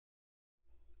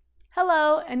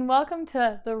Hello and welcome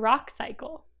to the rock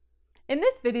cycle. In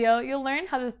this video, you'll learn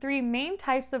how the three main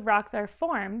types of rocks are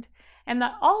formed and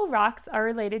that all rocks are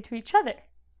related to each other.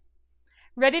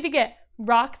 Ready to get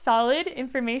rock solid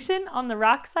information on the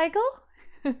rock cycle?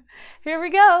 Here we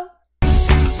go!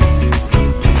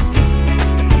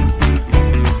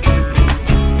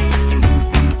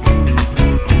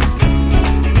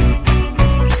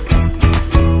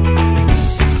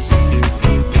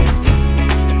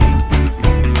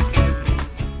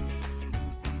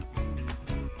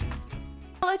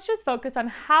 Let's just focus on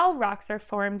how rocks are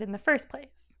formed in the first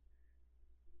place.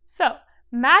 So,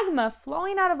 magma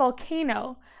flowing out of a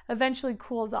volcano eventually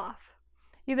cools off,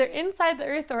 either inside the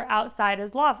earth or outside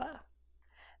as lava.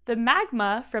 The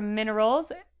magma from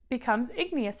minerals becomes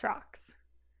igneous rocks.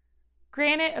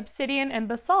 Granite, obsidian, and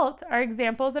basalt are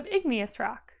examples of igneous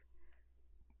rock.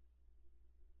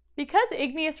 Because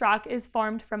igneous rock is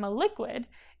formed from a liquid,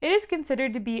 it is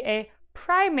considered to be a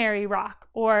primary rock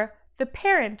or the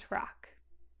parent rock.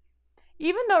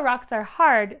 Even though rocks are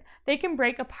hard, they can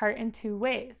break apart in two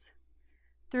ways,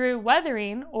 through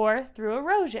weathering or through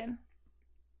erosion.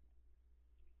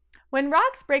 When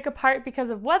rocks break apart because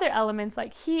of weather elements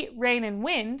like heat, rain, and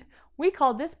wind, we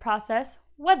call this process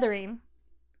weathering.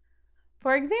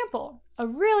 For example, a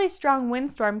really strong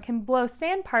windstorm can blow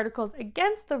sand particles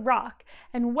against the rock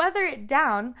and weather it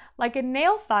down like a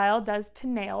nail file does to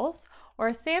nails or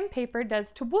a sandpaper does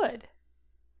to wood.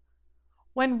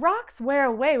 When rocks wear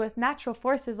away with natural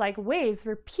forces like waves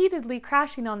repeatedly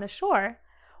crashing on the shore,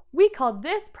 we call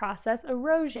this process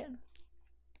erosion.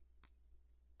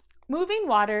 Moving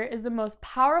water is the most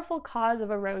powerful cause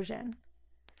of erosion.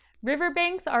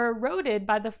 Riverbanks are eroded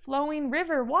by the flowing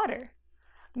river water.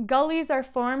 Gullies are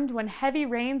formed when heavy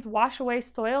rains wash away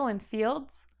soil and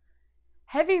fields.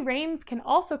 Heavy rains can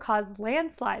also cause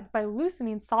landslides by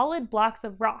loosening solid blocks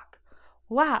of rock.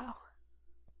 Wow!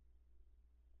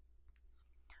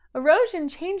 Erosion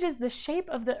changes the shape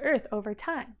of the earth over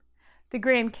time. The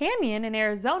Grand Canyon in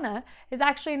Arizona is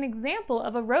actually an example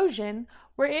of erosion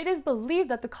where it is believed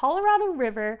that the Colorado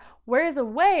River wears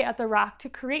away at the rock to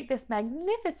create this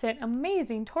magnificent,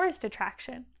 amazing tourist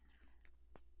attraction.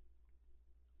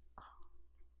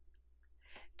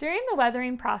 During the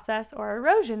weathering process or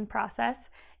erosion process,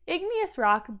 igneous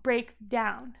rock breaks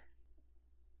down.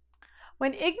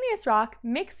 When igneous rock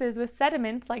mixes with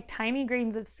sediments like tiny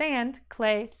grains of sand,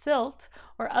 clay, silt,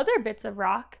 or other bits of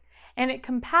rock, and it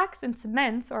compacts and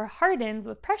cements or hardens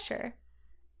with pressure,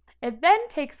 it then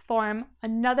takes form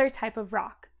another type of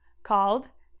rock called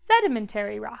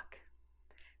sedimentary rock.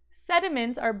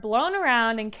 Sediments are blown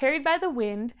around and carried by the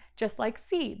wind just like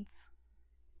seeds.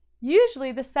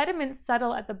 Usually the sediments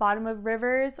settle at the bottom of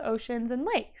rivers, oceans, and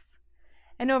lakes.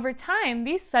 And over time,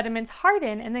 these sediments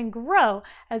harden and then grow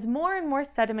as more and more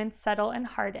sediments settle and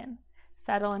harden,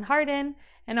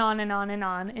 and on and on and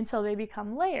on until they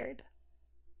become layered.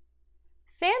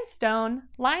 Sandstone,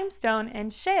 limestone,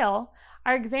 and shale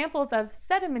are examples of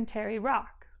sedimentary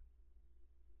rock.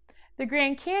 The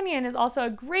Grand Canyon is also a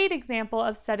great example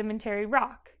of sedimentary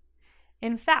rock.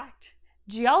 In fact,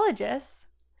 geologists,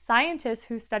 scientists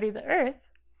who study the Earth,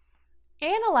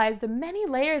 analyze the many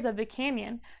layers of the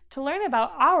canyon to learn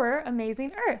about our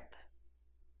amazing Earth.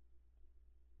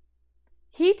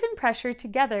 Heat and pressure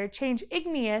together change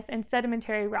igneous and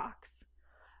sedimentary rocks.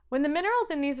 When the minerals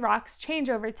in these rocks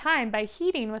change over time by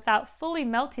heating without fully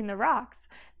melting the rocks,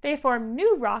 they form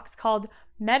new rocks called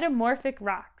metamorphic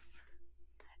rocks.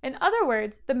 In other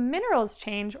words, the minerals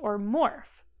change or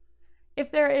morph. If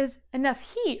there is enough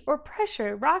heat or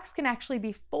pressure, rocks can actually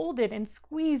be folded and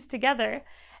squeezed together,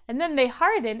 and then they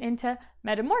harden into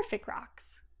metamorphic rocks.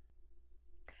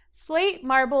 Slate,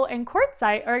 marble, and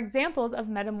quartzite are examples of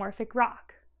metamorphic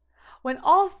rock. When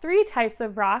all three types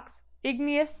of rocks,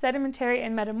 igneous, sedimentary,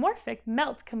 and metamorphic,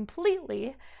 melt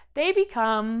completely, they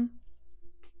become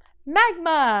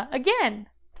magma again.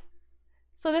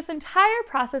 So this entire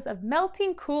process of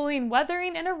melting, cooling,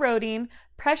 weathering, and eroding,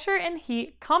 pressure and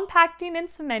heat, compacting and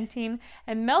cementing,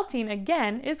 and melting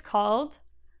again is called,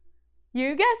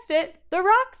 you guessed it, the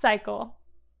rock cycle.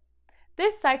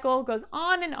 This cycle goes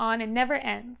on and never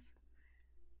ends.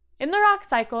 In the rock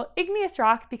cycle, igneous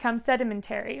rock becomes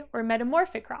sedimentary or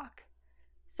metamorphic rock.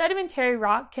 Sedimentary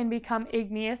rock can become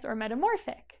igneous or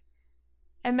metamorphic.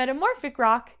 And metamorphic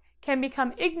rock can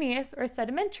become igneous or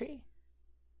sedimentary.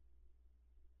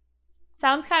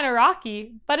 Sounds kind of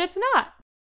rocky, but it's not.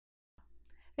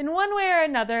 In one way or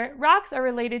another, rocks are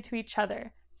related to each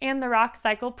other, and the rock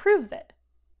cycle proves it.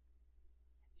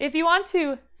 If you want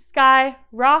to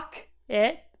skyrock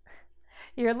it,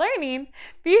 your learning,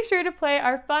 be sure to play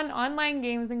our fun online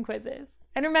games and quizzes.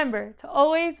 And remember to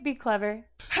always be clever.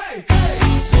 Hey,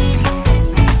 hey!